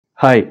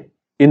Hi,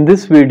 in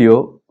this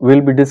video,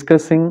 we'll be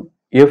discussing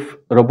if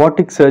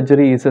robotic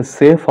surgery is a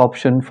safe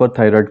option for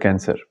thyroid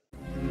cancer.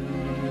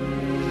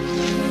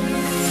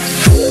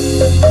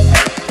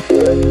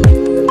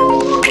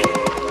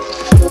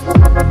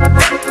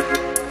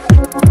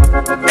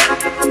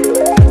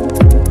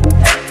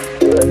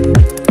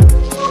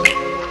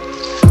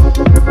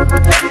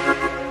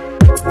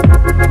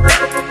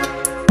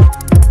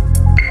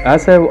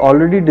 As I have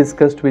already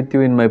discussed with you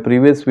in my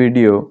previous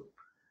video,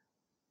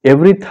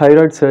 every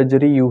thyroid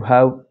surgery you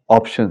have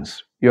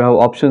options. You have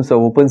options of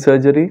open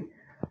surgery,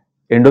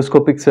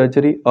 endoscopic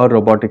surgery or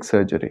robotic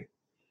surgery.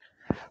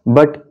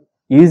 But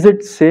is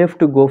it safe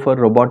to go for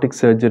robotic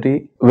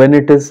surgery when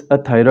it is a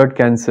thyroid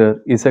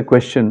cancer is a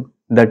question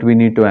that we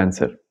need to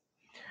answer.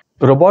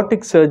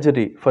 Robotic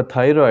surgery for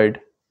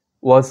thyroid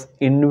was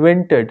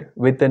invented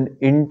with an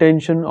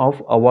intention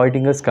of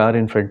avoiding a scar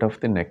in front of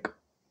the neck.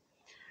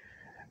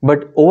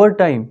 But over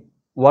time,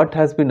 what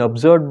has been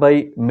observed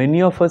by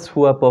many of us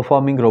who are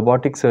performing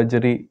robotic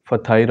surgery for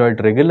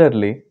thyroid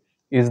regularly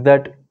is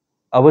that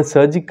our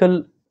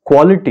surgical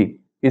quality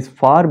is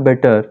far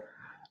better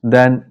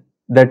than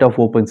that of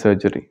open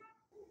surgery.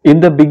 In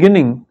the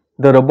beginning,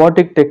 the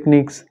robotic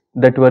techniques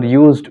that were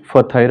used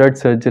for thyroid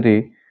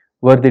surgery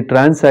were the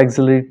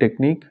transaxillary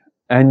technique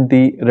and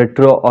the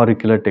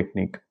retroauricular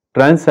technique.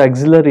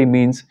 Transaxillary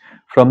means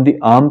from the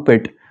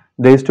armpit,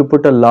 they used to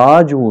put a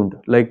large wound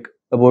like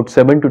about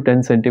 7 to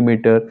 10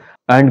 centimeter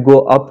and go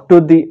up to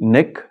the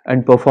neck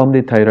and perform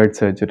the thyroid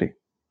surgery.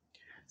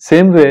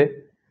 Same way,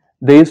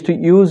 they used to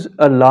use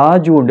a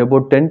large wound,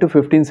 about 10 to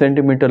 15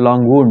 centimeter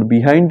long wound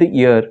behind the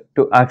ear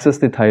to access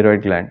the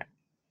thyroid gland.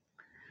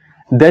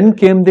 Then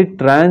came the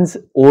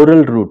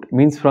transoral route,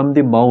 means from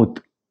the mouth.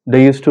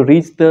 They used to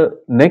reach the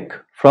neck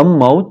from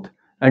mouth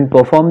and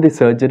perform the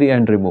surgery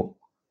and remove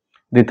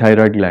the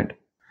thyroid gland.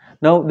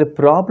 Now the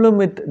problem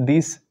with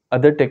these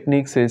other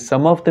techniques is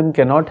some of them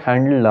cannot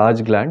handle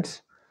large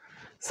glands.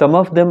 Some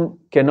of them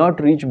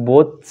cannot reach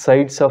both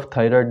sides of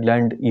thyroid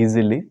gland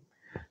easily.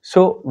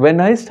 So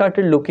when I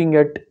started looking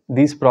at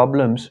these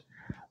problems,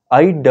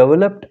 I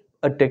developed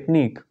a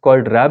technique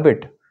called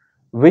Rabbit,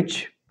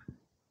 which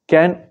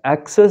can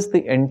access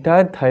the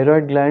entire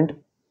thyroid gland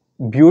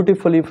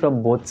beautifully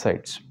from both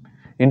sides.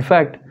 In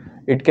fact,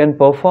 it can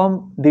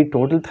perform the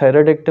total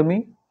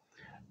thyroidectomy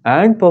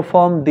and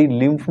perform the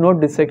lymph node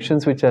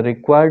dissections which are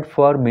required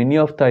for many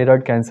of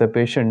thyroid cancer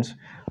patients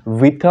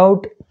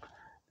without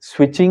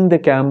switching the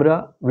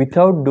camera,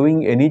 without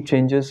doing any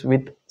changes,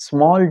 with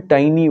small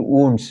tiny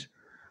wounds,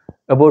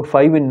 about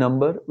 5 in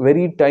number,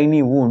 very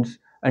tiny wounds,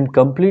 and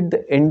complete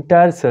the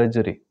entire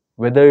surgery,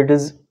 whether it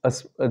is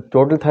a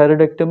total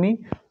thyroidectomy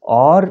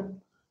or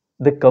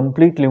the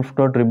complete lymph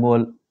node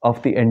removal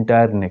of the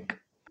entire neck.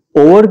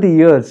 Over the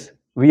years,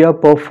 we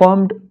have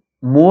performed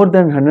more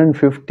than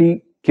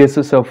 150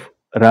 cases of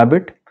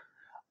Rabbit,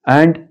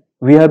 and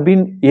we have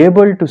been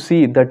able to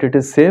see that it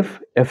is safe,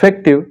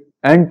 effective,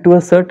 and to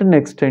a certain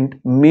extent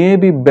may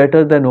be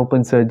better than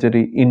open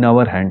surgery in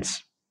our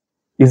hands.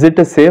 Is it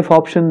a safe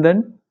option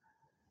then?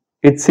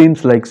 It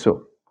seems like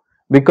so,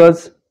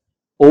 because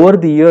over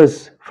the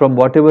years, from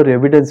whatever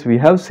evidence we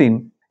have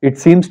seen, it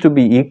seems to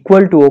be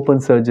equal to open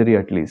surgery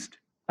at least.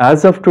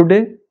 As of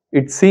today,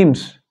 it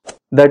seems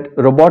that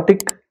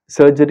robotic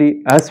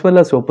surgery as well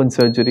as open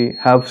surgery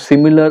have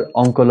similar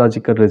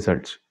oncological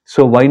results.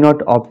 So why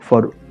not opt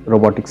for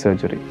robotic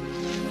surgery?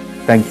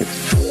 Thank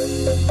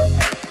you.